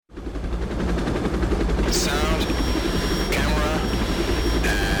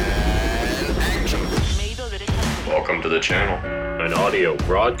the channel. An audio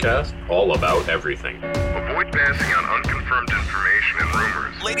broadcast all about everything. Avoid passing on unconfirmed information and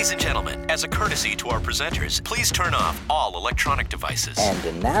rumors. Ladies and gentlemen, as a courtesy to our presenters, please turn off all electronic devices.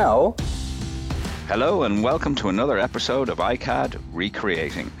 And now... Hello and welcome to another episode of iCAD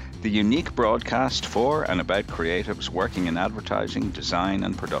Recreating, the unique broadcast for and about creatives working in advertising, design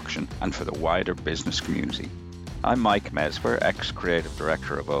and production, and for the wider business community. I'm Mike Mesver, ex-Creative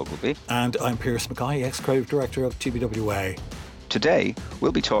Director of Ogilvy. And I'm Pierce Mackay, ex-Creative Director of TBWA. Today,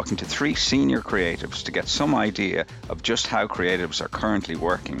 we'll be talking to three senior creatives to get some idea of just how creatives are currently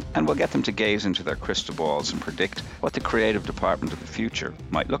working, and we'll get them to gaze into their crystal balls and predict what the creative department of the future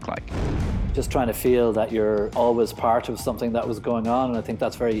might look like. Just trying to feel that you're always part of something that was going on, and I think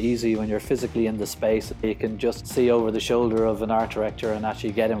that's very easy when you're physically in the space. You can just see over the shoulder of an art director and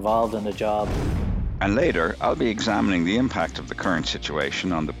actually get involved in the job. And later, I'll be examining the impact of the current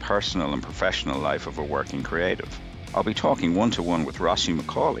situation on the personal and professional life of a working creative. I'll be talking one-to-one with Rossi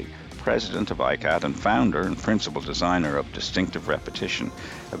McCauley, president of iCAD and founder and principal designer of Distinctive Repetition,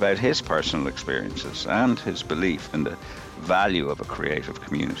 about his personal experiences and his belief in the value of a creative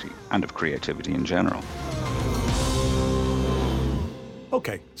community and of creativity in general.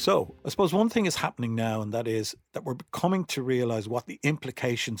 Okay, so I suppose one thing is happening now, and that is that we're coming to realise what the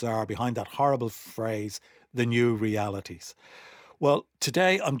implications are behind that horrible phrase, the new realities. Well,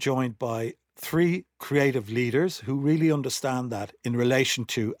 today I'm joined by three creative leaders who really understand that in relation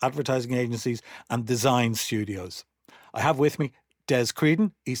to advertising agencies and design studios. I have with me Des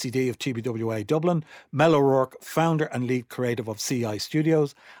Creedon, ECD of TBWA Dublin, Mel O'Rourke, founder and lead creative of CI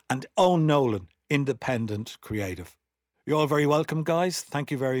Studios, and Owen Nolan, independent creative. You're all very welcome, guys.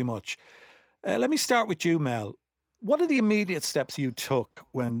 Thank you very much. Let me start with you, Mel. What are the immediate steps you took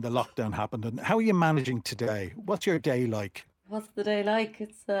when the lockdown happened, and how are you managing today? What's your day like? What's the day like?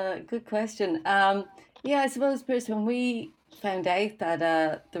 It's a good question. I suppose, Pierce, when we found out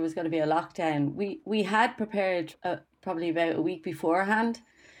that there was going to be a lockdown, we had prepared probably about a week beforehand.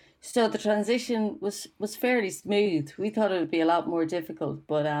 So the transition was fairly smooth. We thought it would be a lot more difficult,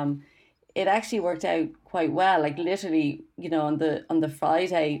 but it actually worked out quite well. Like literally, on the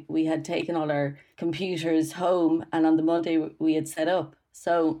Friday, we had taken all our computers home, and on the Monday we had set up.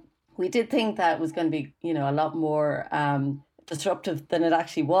 So we did think that was going to be, a lot more disruptive than it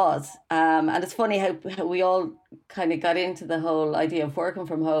actually was. And it's funny how we all kind of got into the whole idea of working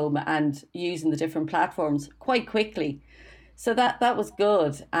from home and using the different platforms quite quickly. So that was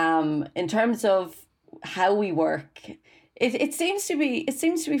good. In terms of how we work, it seems to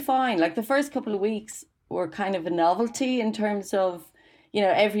be fine. Like the first couple of weeks were kind of a novelty in terms of,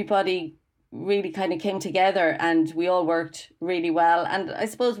 everybody really kind of came together and we all worked really well. And I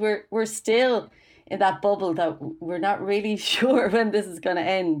suppose we're still in that bubble that we're not really sure when this is going to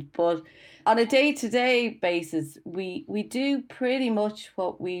end. But on a day-to-day basis, we do pretty much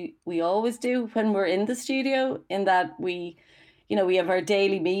what we always do when we're in the studio, in that we have our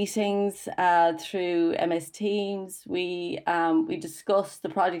daily meetings through MS Teams. We discuss the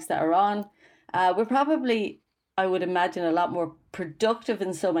projects that are on. We're probably, I would imagine, a lot more productive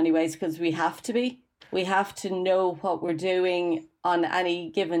in so many ways because we have to be. We have to know what we're doing on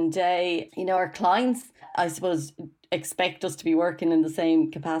any given day. Our clients, I suppose, expect us to be working in the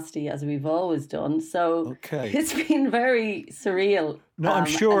same capacity as we've always done. So It's been very surreal. No, I'm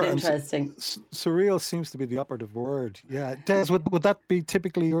sure. And interesting. Surreal seems to be the operative word. Yeah. Des, would that be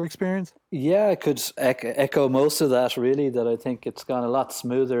typically your experience? Yeah, I could echo most of that, really, that I think it's gone a lot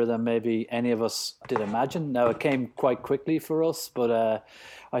smoother than maybe any of us did imagine. Now, it came quite quickly for us, but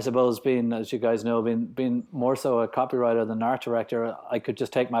I suppose being, as you guys know, being more so a copywriter than an art director, I could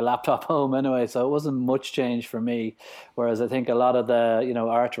just take my laptop home anyway, so it wasn't much change for me. Whereas I think a lot of the,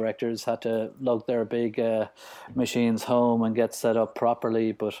 art directors had to lug their big machines home and get set up properly.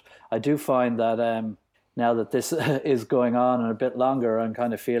 But I do find that now that this is going on and a bit longer, I'm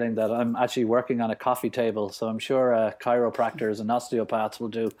kind of feeling that I'm actually working on a coffee table. So I'm sure chiropractors and osteopaths will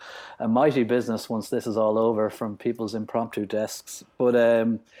do a mighty business once this is all over from people's impromptu desks. But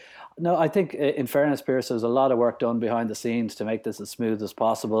no, I think in fairness, Pierce, there's a lot of work done behind the scenes to make this as smooth as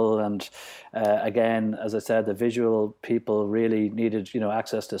possible. And again, as I said, the visual people really needed,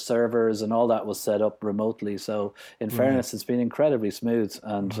 access to servers, and all that was set up remotely. So in fairness, it's been incredibly smooth.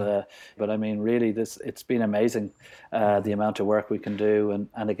 And but I mean, really, it's been amazing, the amount of work we can do.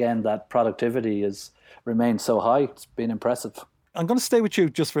 And again, that productivity remains so high. It's been impressive. I'm going to stay with you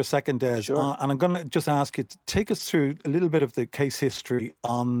just for a second, Des, Sure. and I'm going to just ask you to take us through a little bit of the case history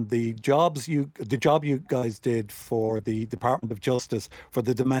on the job you guys did for the Department of Justice for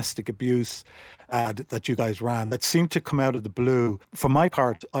the domestic abuse ad that you guys ran. That seemed to come out of the blue. For my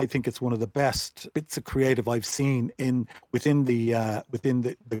part, I think it's one of the best bits of creative I've seen within the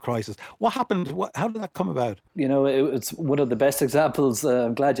crisis. What happened? How did that come about? You know, it's one of the best examples.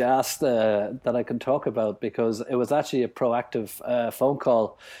 I'm glad you asked that I can talk about, because it was actually a proactive phone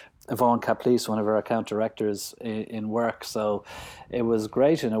call. Yvonne Caplice, one of our account directors in work. So it was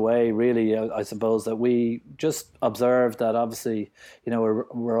great in a way, really, I suppose, that we just observed that obviously, you know,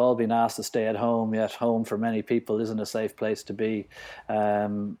 we're all being asked to stay at home, yet home for many people isn't a safe place to be.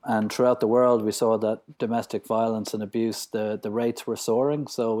 And throughout the world, we saw that domestic violence and abuse, the rates were soaring.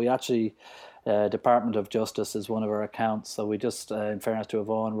 So we actually... Department of Justice is one of our accounts, so we just, in fairness to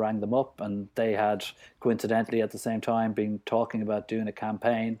Yvonne, rang them up, and they had coincidentally at the same time been talking about doing a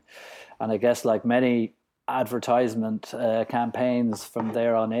campaign. And I guess, like many advertisement campaigns from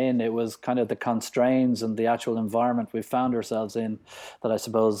there on in, it was kind of the constraints and the actual environment we found ourselves in that I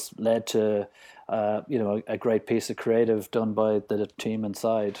suppose led to a great piece of creative done by the team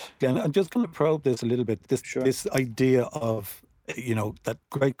inside. And I'm just going to probe this a little bit, this idea of, you know, that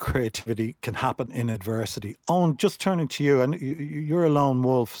great creativity can happen in adversity. Owen, just turning to you, and you're a lone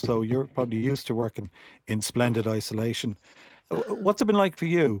wolf, so you're probably used to working in splendid isolation. What's it been like for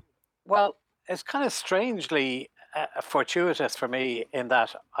you? Well, it's kind of strangely fortuitous for me in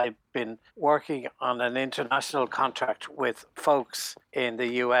that I've been working on an international contract with folks in the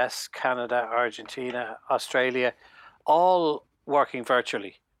US, Canada, Argentina, Australia, all working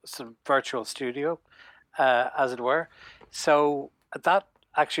virtually. It's a virtual studio, as it were. So that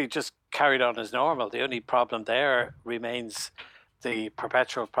actually just carried on as normal. The only problem there remains the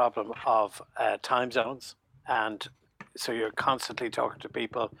perpetual problem of time zones. And so you're constantly talking to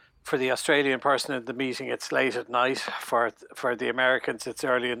people. For the Australian person in the meeting, it's late at night. For the Americans, it's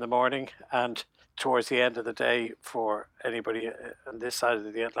early in the morning. And towards the end of the day for anybody on this side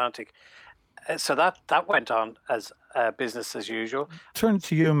of the Atlantic. So that went on as business as usual. Turn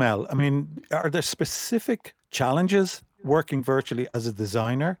to you, Mel. I mean, are there specific challenges working virtually as a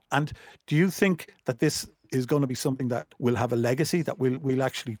designer? And do you think that this is going to be something that will have a legacy, that we'll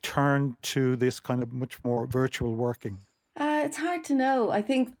actually turn to this kind of much more virtual working? It's hard to know. I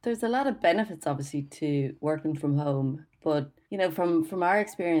think there's a lot of benefits, obviously, to working from home. But, you know, from our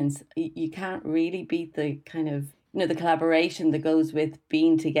experience, you can't really beat the kind of, you know, the collaboration that goes with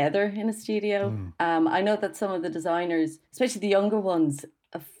being together in a studio. I know that some of the designers, especially the younger ones,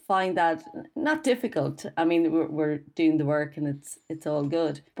 find that not difficult. I mean, we're doing the work and it's all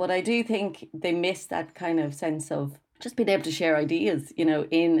good. But I do think they miss that kind of sense of just being able to share ideas, you know,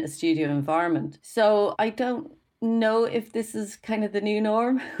 in a studio environment. So I don't know if this is kind of the new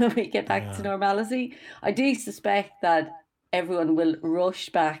norm when we get back to normality. I do suspect that everyone will rush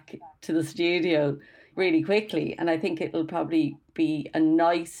back to the studio really quickly. And I think it'll probably be a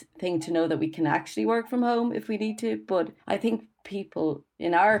nice thing to know that we can actually work from home if we need to. But I think people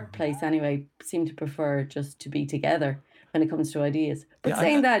in our place anyway seem to prefer just to be together when it comes to ideas. But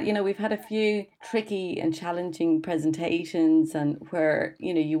saying that, you know, we've had a few tricky and challenging presentations, and where,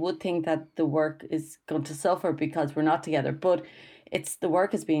 you know, you would think that the work is going to suffer because we're not together, but the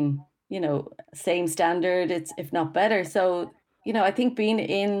work has been, you know, same standard, it's if not better. So, you know, I think being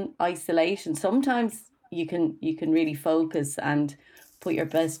in isolation, sometimes you can really focus and put your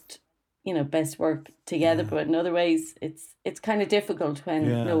best work together. But in other ways, it's kind of difficult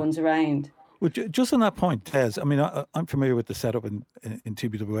when no one's around. Well, just on that point, Des, I mean, I'm familiar with the setup in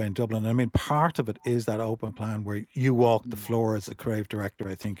TBWA in Dublin. I mean, part of it is that open plan where you walk the floor as a creative director.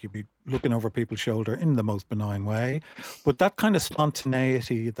 I think you'd be looking over people's shoulder in the most benign way. But that kind of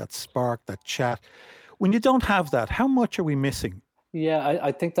spontaneity, that spark, that chat, when you don't have that, how much are we missing? Yeah,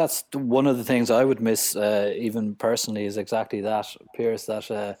 I think that's one of the things I would miss, even personally, is exactly that, Pierce,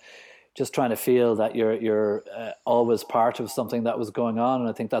 that just trying to feel that you're always part of something that was going on. And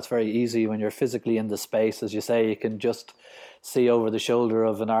I think that's very easy when you're physically in the space. As you say, you can just see over the shoulder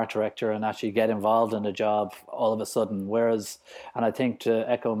of an art director and actually get involved in a job all of a sudden. Whereas, and I think to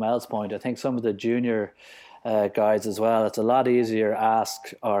echo Mel's point, I think some of the junior guys as well, it's a lot easier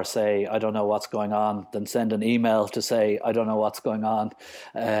ask or say, I don't know what's going on, than send an email to say, I don't know what's going on,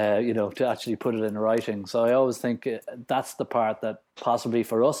 to actually put it in writing. So I always think that's the part that possibly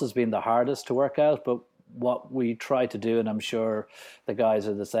for us has been the hardest to work out, but what we try to do, and I'm sure the guys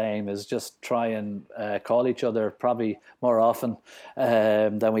are the same, is just try and call each other probably more often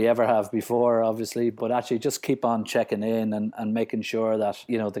than we ever have before, obviously, but actually just keep on checking in and making sure that,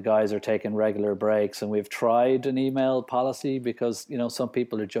 you know, the guys are taking regular breaks. And we've tried an email policy because, you know, some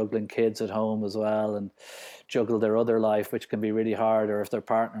people are juggling kids at home as well and juggle their other life, which can be really hard, or if their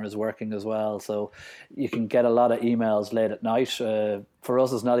partner is working as well. So you can get a lot of emails late at night. For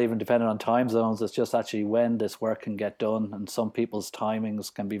us, it's not even dependent on time zones. It's just actually when this work can get done. And some people's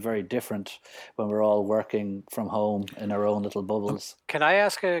timings can be very different when we're all working from home in our own little bubbles. Can I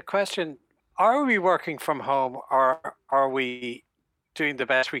ask a question? Are we working from home, or are we doing the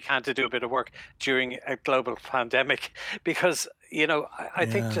best we can to do a bit of work during a global pandemic? Because, you know, I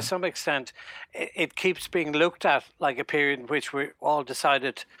think to some extent it keeps being looked at like a period in which we all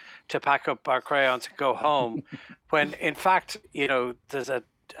decided to pack up our crayons and go home, when in fact, you know, there's a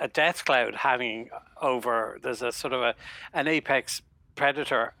death cloud hanging over. There's a sort of an apex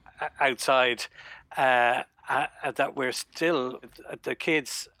predator outside, that we're still, the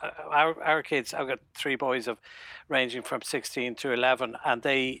kids, our kids, I've got 3 boys of ranging from 16 to 11, and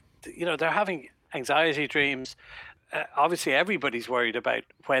they, you know, they're having anxiety dreams. Obviously everybody's worried about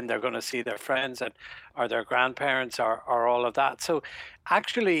when they're going to see their friends and or their grandparents or all of that. So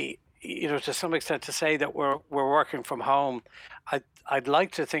actually, you know, to some extent, to say that we're working from home, I'd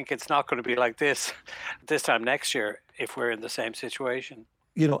like to think it's not going to be like this time next year if we're in the same situation.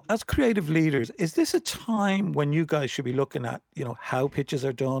 You know, as creative leaders, is this a time when you guys should be looking at, you know, how pitches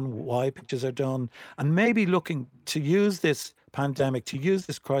are done, why pitches are done, and maybe looking to use this pandemic, to use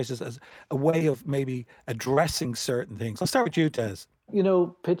this crisis as a way of maybe addressing certain things? I'll start with you, Des. You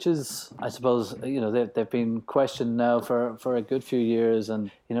know, pitches, I suppose, you know, they've been questioned now for a good few years,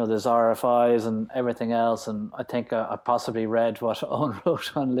 and, you know, there's RFIs and everything else. And I think I possibly read what Owen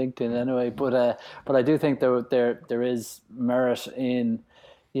wrote on LinkedIn anyway. But I do think there is merit in,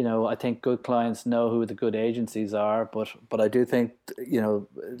 you know, I think good clients know who the good agencies are, but I do think, you know,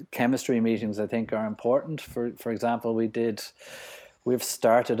 chemistry meetings, I think, are important. For example, we've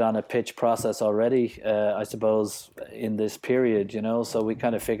started on a pitch process already, I suppose, in this period, you know, so we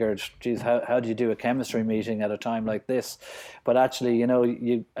kind of figured, geez, how do you do a chemistry meeting at a time like this? But actually, you know,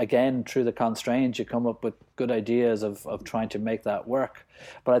 you, again, through the constraints, you come up with good ideas of trying to make that work.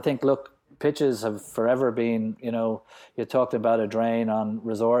 But I think, look, pitches have forever been, you know, you talked about a drain on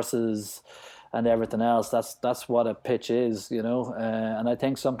resources and everything else. That's what a pitch is, you know. And I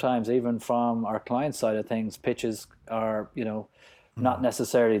think sometimes even from our client side of things, pitches are, you know, not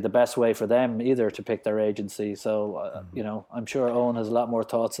necessarily the best way for them either to pick their agency. So, you know, I'm sure Owen has a lot more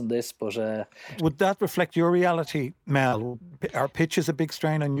thoughts on this, but... Would that reflect your reality, Mel? Are pitches a big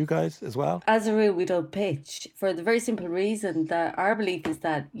strain on you guys as well? As a rule, we don't pitch for the very simple reason that our belief is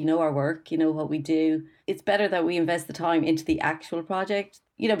that you know our work, you know what we do. It's better that we invest the time into the actual project,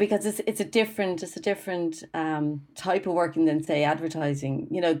 you know, because it's a different type of working than, say, advertising.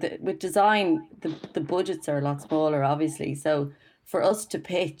 You know, with design, the budgets are a lot smaller, obviously. So for us to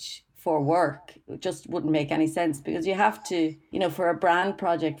pitch for work, it just wouldn't make any sense, because you have to, you know, for a brand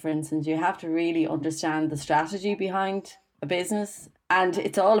project, for instance, you have to really understand the strategy behind a business. And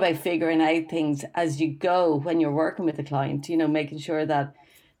it's all about figuring out things as you go when you're working with a client, you know, making sure that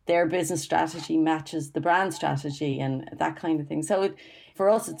their business strategy matches the brand strategy and that kind of thing. So for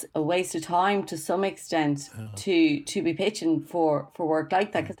us, it's a waste of time to some extent to be pitching for work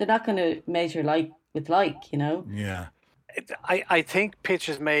like that, because they're not going to measure like with like, you know? Yeah. I think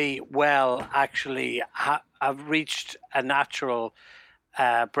pitches may well actually have reached a natural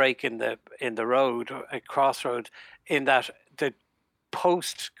break in the road, a crossroad, in that the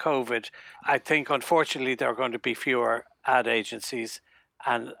post-COVID, I think unfortunately there are going to be fewer ad agencies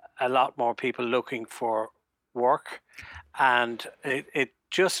and a lot more people looking for work. And it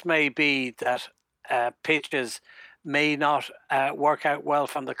just may be that pitches may not work out well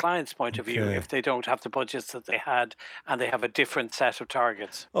from the client's point of view if they don't have the budgets that they had and they have a different set of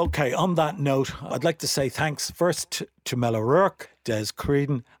targets. Okay, on that note, I'd like to say thanks first to Mel O'Rourke, Des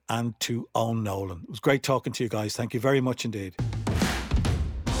Creedon, and to Owen Nolan. It was great talking to you guys. Thank you very much indeed.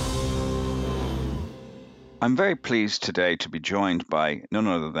 I'm very pleased today to be joined by none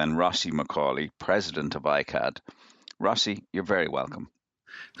other than Rossi McCauley, President of ICAD. Rossi, you're very welcome.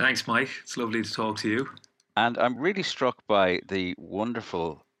 Thanks, Mike. It's lovely to talk to you. And I'm really struck by the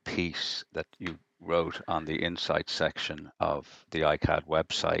wonderful piece that you wrote on the Insights section of the ICAD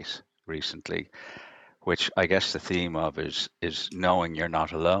website recently, which I guess the theme of is knowing you're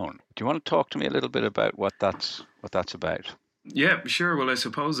not alone. Do you want to talk to me a little bit about what that's about? Yeah, sure. Well, I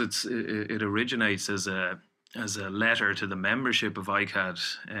suppose it originates as a as a letter to the membership of ICAD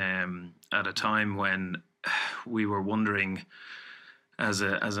at a time when we were wondering, as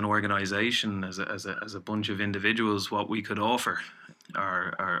an organisation, as a bunch of individuals, what we could offer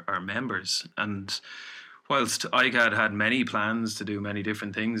our members. And whilst ICAD had many plans to do many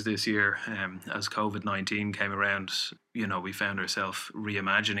different things this year, as COVID-19 came around, we found ourselves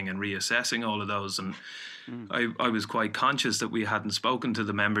reimagining and reassessing all of those. And I was quite conscious that we hadn't spoken to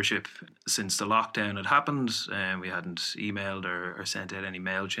the membership since the lockdown had happened, and we hadn't emailed or sent out any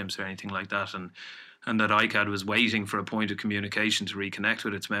MailChimps or anything like that. And that ICAD was waiting for a point of communication to reconnect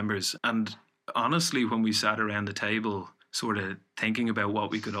with its members. And honestly, when we sat around the table sort of thinking about what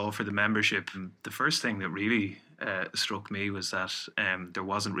we could offer the membership, the first thing that really struck me was that there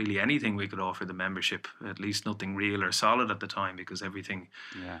wasn't really anything we could offer the membership, at least nothing real or solid at the time, because everything,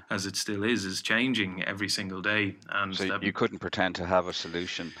 as it still is changing every single day. And so you couldn't pretend to have a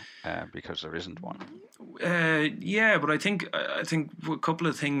solution because there isn't one. But I think a couple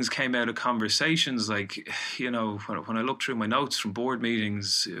of things came out of conversations, like, when I look through my notes from board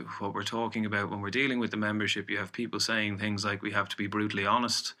meetings, what we're talking about when we're dealing with the membership, you have people saying things like we have to be brutally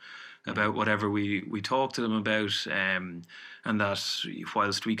honest about whatever we talk to them about, and that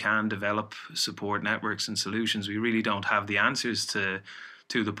whilst we can develop support networks and solutions, we really don't have the answers to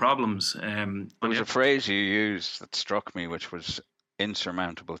the problems. There was a phrase you used that struck me, which was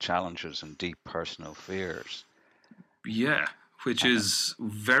insurmountable challenges and deep personal fears. Yeah, which is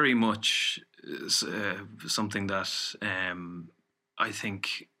very much something that I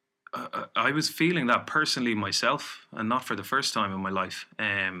think I was feeling that personally myself, and not for the first time in my life.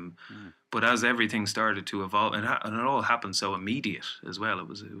 But as everything started to evolve, and it all happened so immediate as well. It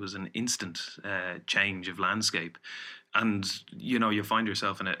was an instant change of landscape, and you find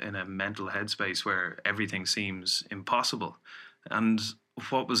yourself in a mental headspace where everything seems impossible. And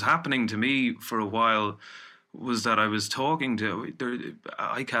what was happening to me for a while was that I was talking to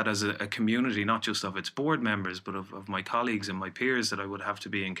ICAD as a community, not just of its board members, but of my colleagues and my peers that I would have to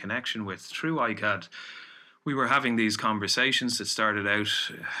be in connection with through ICAD. We were having these conversations that started out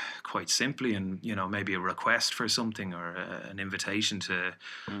quite simply, and maybe a request for something or an invitation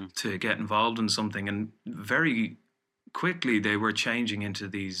to get involved in something, and very quickly they were changing into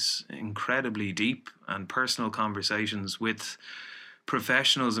these incredibly deep and personal conversations with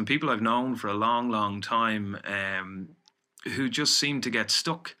professionals and people I've known for a long, long time, who just seemed to get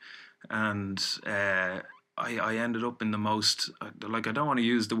stuck. And I ended up in the most, I don't want to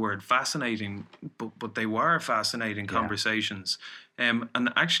use the word fascinating, but they were fascinating conversations. And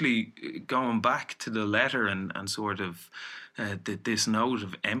actually going back to the letter and sort of this note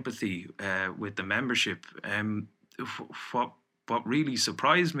of empathy with the membership, what really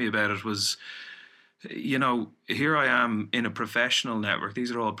surprised me about it was, here I am in a professional network.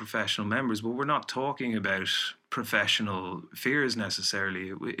 These are all professional members, but we're not talking about professional fears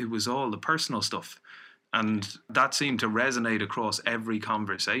necessarily. It was all the personal stuff. And that seemed to resonate across every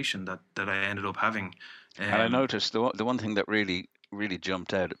conversation that I ended up having. And I noticed the one thing that really, really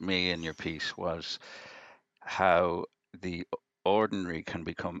jumped out at me in your piece was how the ordinary can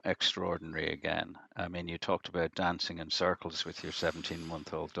become extraordinary again. I mean, you talked about dancing in circles with your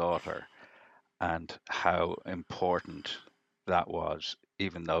 17-month-old daughter and how important that was,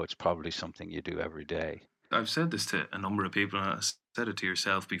 even though it's probably something you do every day. I've said this to a number of people, and I said it to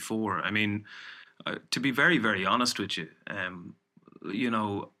yourself before. I mean, to be very, very honest with you,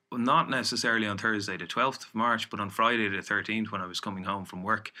 not necessarily on Thursday the 12th of March, but on Friday the 13th when I was coming home from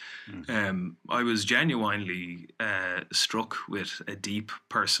work, I was genuinely struck with a deep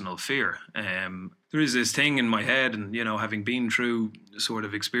personal fear. There is this thing in my head, and having been through sort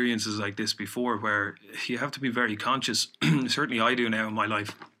of experiences like this before, where you have to be very conscious, certainly I do now in my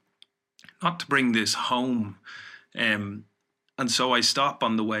life, not to bring this home. And so I stop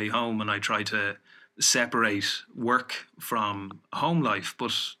on the way home and I try to separate work from home life.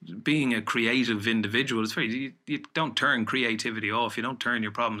 But being a creative individual, it's very, you don't turn creativity off, you don't turn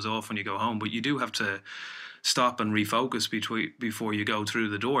your problems off when you go home, but you do have to stop and refocus before you go through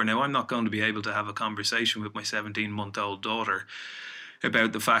the door. Now, I'm not going to be able to have a conversation with my 17-month-old daughter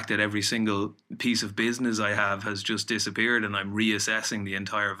about the fact that every single piece of business I have has just disappeared and I'm reassessing the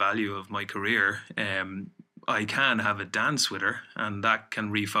entire value of my career. I can have a dance with her, and that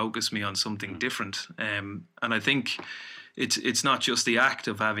can refocus me on something different. And I think it's not just the act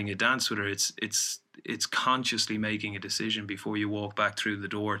of having a dance with her. It's consciously making a decision before you walk back through the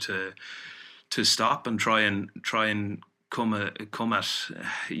door to stop and try and come at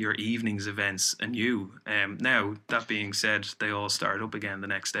your evening's events anew. Now, that being said, they all start up again the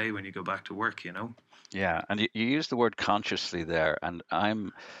next day when you go back to work. Yeah, and you use the word consciously there, and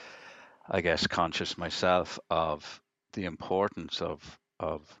I'm I guess, conscious myself of the importance of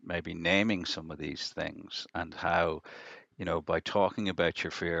maybe naming some of these things, and how, by talking about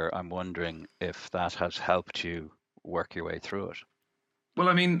your fear, I'm wondering if that has helped you work your way through it. Well,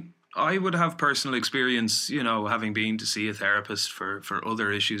 I mean, I would have personal experience, having been to see a therapist for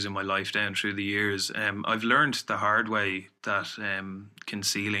other issues in my life down through the years. I've learned the hard way that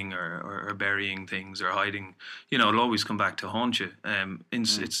concealing or burying things or hiding, it'll always come back to haunt you.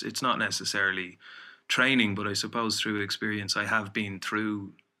 It's not necessarily training, but I suppose through experience, I have been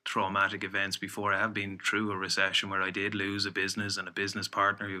through traumatic events before. I have been through a recession where I did lose a business and a business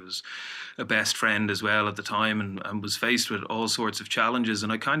partner who was a best friend as well at the time, and was faced with all sorts of challenges.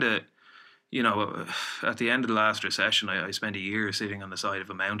 And I kind of, at the end of the last recession, I spent a year sitting on the side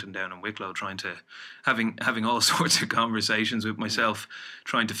of a mountain down in Wicklow, having all sorts of conversations with myself,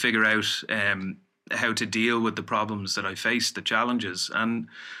 trying to figure out how to deal with the problems that I faced, the challenges. And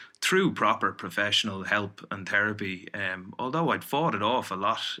through proper professional help and therapy, although I'd fought it off a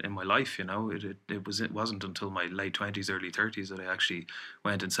lot in my life, it wasn't until my late 20s, early 30s that I actually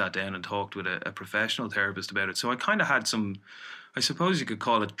went and sat down and talked with a professional therapist about it. So I kind of had some, I suppose you could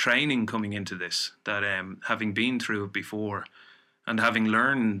call it, training coming into this, that having been through it before and having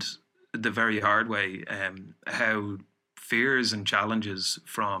learned the very hard way how fears and challenges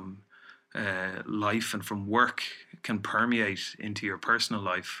from life and from work can permeate into your personal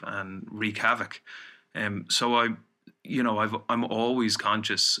life and wreak havoc. So I'm always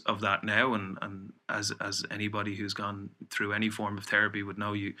conscious of that now, and as anybody who's gone through any form of therapy would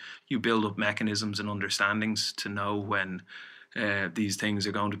know, you build up mechanisms and understandings to know when these things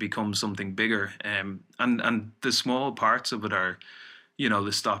are going to become something bigger. And the small parts of it are,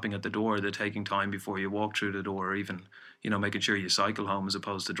 the stopping at the door, the taking time before you walk through the door, or even, making sure you cycle home as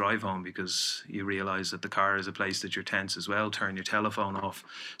opposed to drive home because you realize that the car is a place that you're tense as well. Turn your telephone off.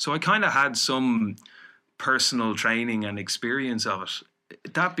 So I kind of had some personal training and experience of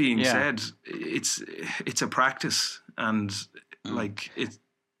it. That being said, it's a practice, and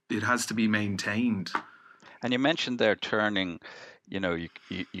it has to be maintained. And you mentioned there turning,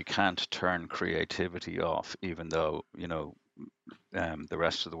 you can't turn creativity off, even though, the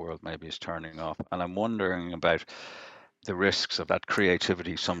rest of the world maybe is turning off. And I'm wondering about the risks of that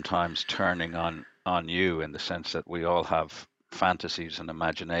creativity sometimes turning on you, in the sense that we all have fantasies and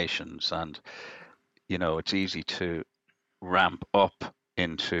imaginations, and, it's easy to ramp up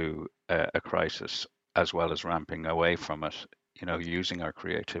into a crisis as well as ramping away from it, using our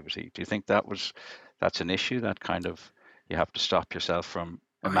creativity. Do you think that's an issue, that kind of, you have to stop yourself from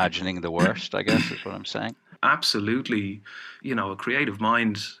imagining the worst, I guess is what I'm saying? Absolutely. A creative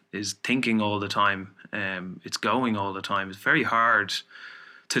mind is thinking all the time. It's going all the time. It's very hard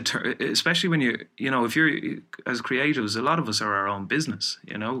to turn, especially when if you're, as creatives, a lot of us are our own business.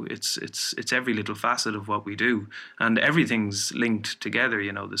 It's every little facet of what we do, and everything's linked together.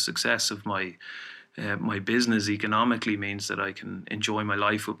 The success of my business economically means that I can enjoy my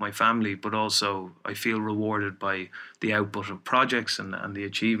life with my family, but also I feel rewarded by the output of projects and the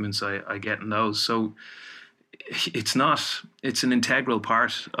achievements I get in those. So it's an integral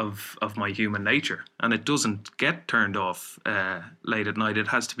part of my human nature, and it doesn't get turned off late at night. It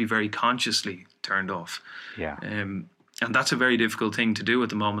has to be very consciously turned off. Yeah. And that's a very difficult thing to do at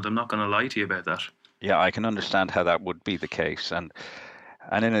the moment. I'm not going to lie to you about that. Yeah, I can understand how that would be the case. And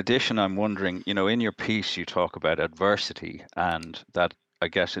in addition, I'm wondering, in your piece, you talk about adversity, and that, I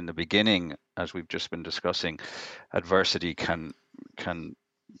guess, in the beginning, as we've just been discussing, adversity can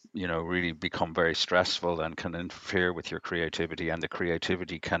really become very stressful and can interfere with your creativity, and the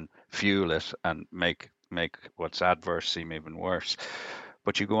creativity can fuel it and make what's adverse seem even worse.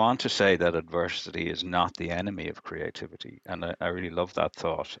 But you go on to say that adversity is not the enemy of creativity, and I really love that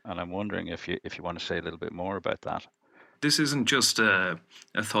thought. And I'm wondering if you want to say a little bit more about that. This isn't just a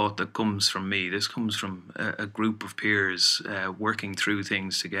thought that comes from me. This comes from a group of peers working through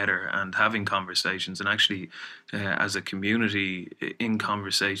things together and having conversations. And actually, as a community in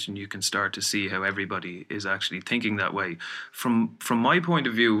conversation, you can start to see how everybody is actually thinking that way. From my point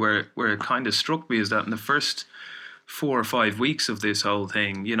of view, where it kind of struck me is that in the first 4 or 5 weeks of this whole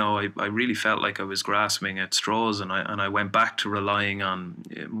thing, I really felt like I was grasping at straws, and I went back to relying on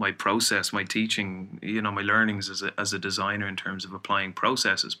my process, my teaching, my learnings as a designer in terms of applying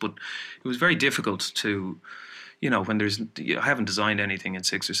processes. But it was very difficult to, when I haven't designed anything in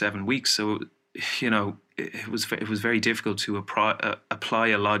 6 or 7 weeks, so it was very difficult to apply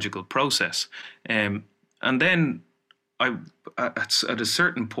a logical process, and then at a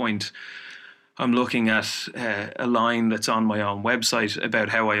certain point, I'm looking at a line that's on my own website about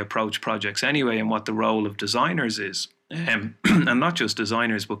how I approach projects anyway, and what the role of designers is. and not just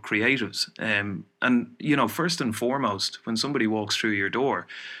designers, but creatives. And, you know, first and foremost, when somebody walks through your door,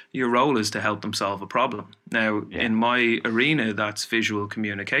 your role is to help them solve a problem. Now, in my arena, that's visual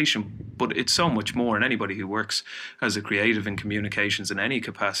communication, but it's so much more. And anybody who works as a creative in communications in any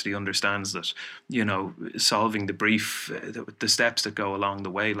capacity understands that, you know, solving the brief, the steps that go along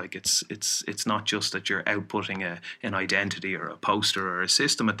the way, like it's not just that you're outputting an identity or a poster or a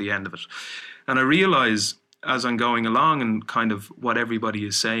system at the end of it. And I realize as I'm going along and kind of what everybody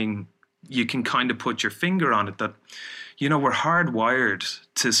is saying, you can kind of put your finger on it that, you know, we're hardwired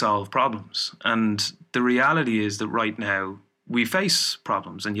to solve problems. And the reality is that right now we face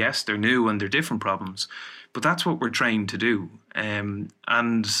problems. And yes, they're new and they're different problems, but that's what we're trained to do. And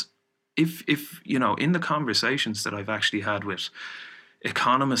if you know, in the conversations that I've actually had with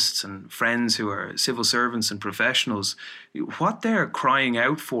economists and friends who are civil servants and professionals, what they're crying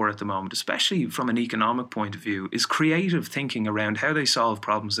out for at the moment, especially from an economic point of view, is creative thinking around how they solve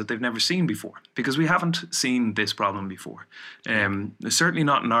problems that they've never seen before, because we haven't seen this problem before, certainly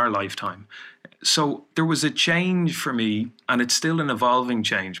not in our lifetime. So there was a change for me, and it's still an evolving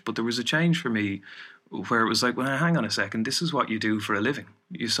change, but there was a change for me where it was like, well, hang on a second, this is what you do for a living.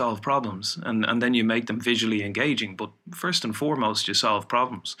 You solve problems, and then you make them visually engaging. But first and foremost, you solve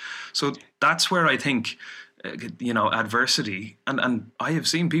problems. So that's where I think, you know, adversity, and I have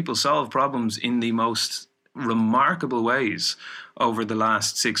seen people solve problems in the most remarkable ways over the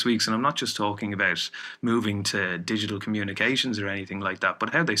last 6 weeks. And I'm not just talking about moving to digital communications or anything like that,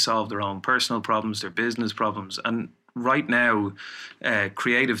 but how they solve their own personal problems, their business problems. And right now,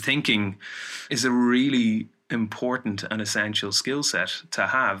 creative thinking is a really important and essential skill set to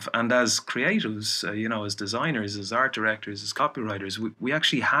have. And as creatives, you know, as designers, as art directors, as copywriters, we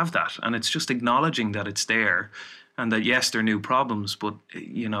actually have that. And it's just acknowledging that it's there and that, yes, there are new problems, but,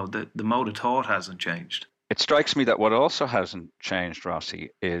 you know, the mode of thought hasn't changed. It strikes me that what also hasn't changed,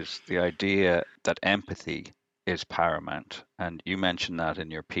 Rossi, is the idea that empathy is paramount. And you mentioned that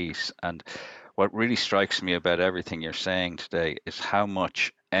in your piece. And what really strikes me about everything you're saying today is how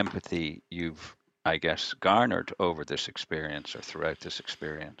much empathy you've, I guess, garnered over this experience or throughout this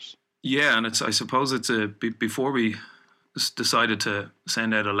experience. Yeah, and I suppose it's before we decided to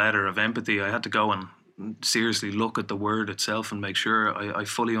send out a letter of empathy, I had to go and seriously look at the word itself and make sure I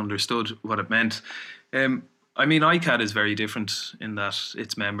fully understood what it meant. I mean, ICAD is very different in that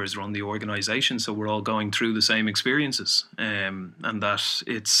its members run the organisation, so we're all going through the same experiences, and that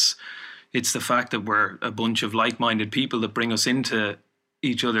it's the fact that we're a bunch of like-minded people that bring us into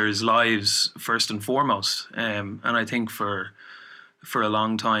each other's lives first and foremost. And I think for a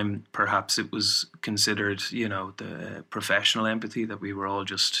long time, perhaps it was considered, you know, the professional empathy, that we were all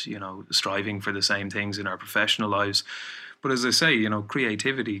just, you know, striving for the same things in our professional lives. But as I say, you know,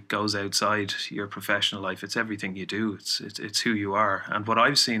 creativity goes outside your professional life. It's everything you do. It's who you are. And what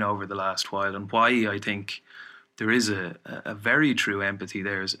I've seen over the last while, and why I think there is a very true empathy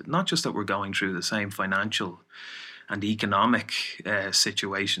there, is not just that we're going through the same financial and economic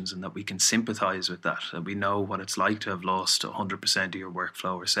situations, and that we can sympathize with that we know what it's like to have lost 100% of your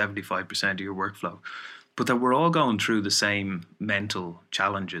workflow or 75% of your workflow, but that we're all going through the same mental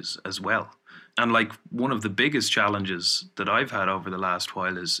challenges as well. And like, one of the biggest challenges that I've had over the last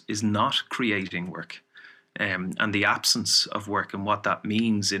while is not creating work, and the absence of work and what that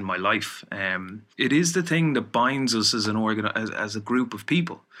means in my life. It is the thing that binds us as as a group of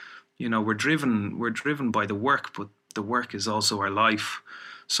people. You know, we're driven by the work, but the work is also our life.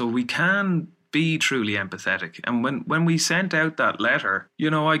 So we can be truly empathetic. And when we sent out that letter, you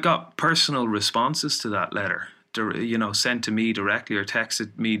know, I got personal responses to that letter, you know, sent to me directly or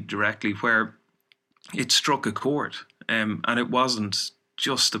texted me directly, where it struck a chord. And it wasn't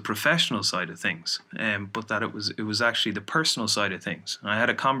just the professional side of things, but that it was actually the personal side of things. I had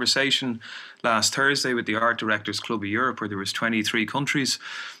a conversation last Thursday with the Art Directors Club of Europe, where there was 23 countries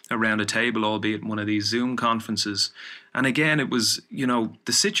around a table, albeit in one of these Zoom conferences. And again, it was, you know,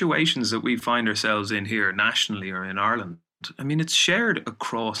 the situations that we find ourselves in here nationally or in Ireland, I mean, it's shared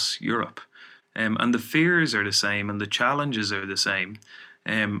across Europe, and the fears are the same and the challenges are the same.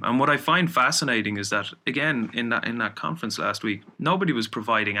 And what I find fascinating is that, again, in that conference last week, nobody was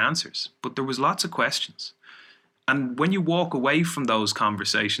providing answers, but there was lots of questions. And when you walk away from those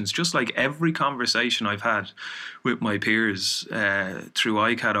conversations, just like every conversation I've had with my peers through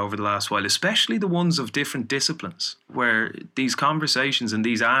ICAD over the last while, especially the ones of different disciplines, where these conversations and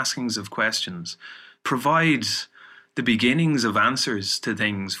these askings of questions provide the beginnings of answers to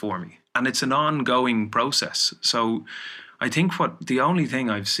things for me. And it's an ongoing process. So I think the only thing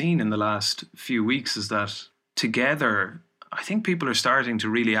I've seen in the last few weeks is that together, I think people are starting to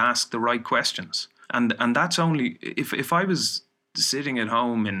really ask the right questions. And that's only, if I was sitting at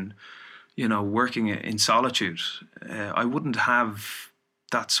home and, working in solitude, I wouldn't have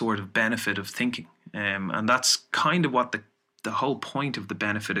that sort of benefit of thinking. And that's kind of what the whole point of the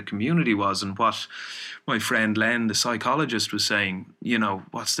benefit of community was, and what my friend Len, the psychologist, was saying,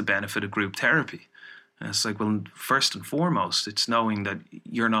 what's the benefit of group therapy? And it's like, well, first and foremost, it's knowing that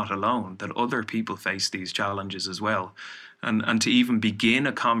you're not alone, that other people face these challenges as well. And to even begin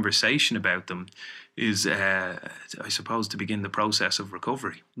a conversation about them is, I suppose, to begin the process of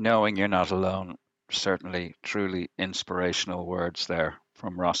recovery. Knowing you're not alone. Certainly, truly inspirational words there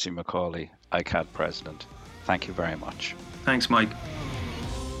from Rossi McCauley, ICAD President. Thank you very much. Thanks, Mike.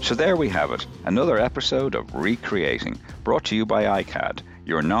 So there we have it, another episode of Recreating, brought to you by ICAD,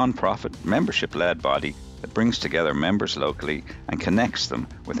 your non-profit, membership-led body that brings together members locally and connects them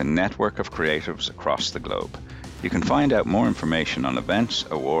with a network of creatives across the globe. You can find out more information on events,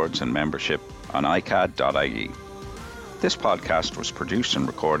 awards and membership on icad.ie. This podcast was produced and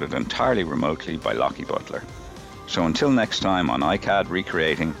recorded entirely remotely by Lockie Butler. So until next time on ICAD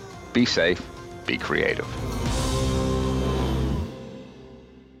Recreating, be safe, be creative.